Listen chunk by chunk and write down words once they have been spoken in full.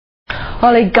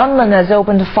Well, a gunman has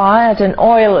opened fire at an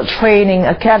oil training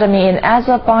academy in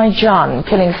Azerbaijan,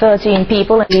 killing 13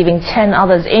 people and leaving 10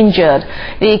 others injured.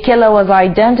 The killer was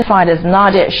identified as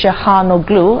Nadir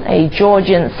Shahanoglu, a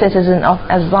Georgian citizen of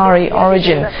Azeri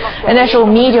origin. Initial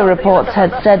media reports had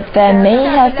said there may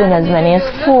have been as many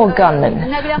as 4 gunmen.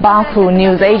 Baku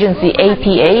news agency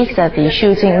APA said the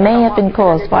shooting may have been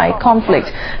caused by a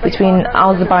conflict between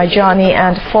Azerbaijani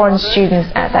and foreign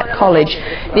students at that college.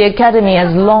 The academy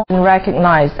has long been recognized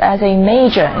as a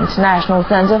major international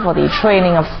center for the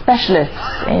training of specialists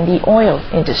in the oil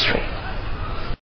industry.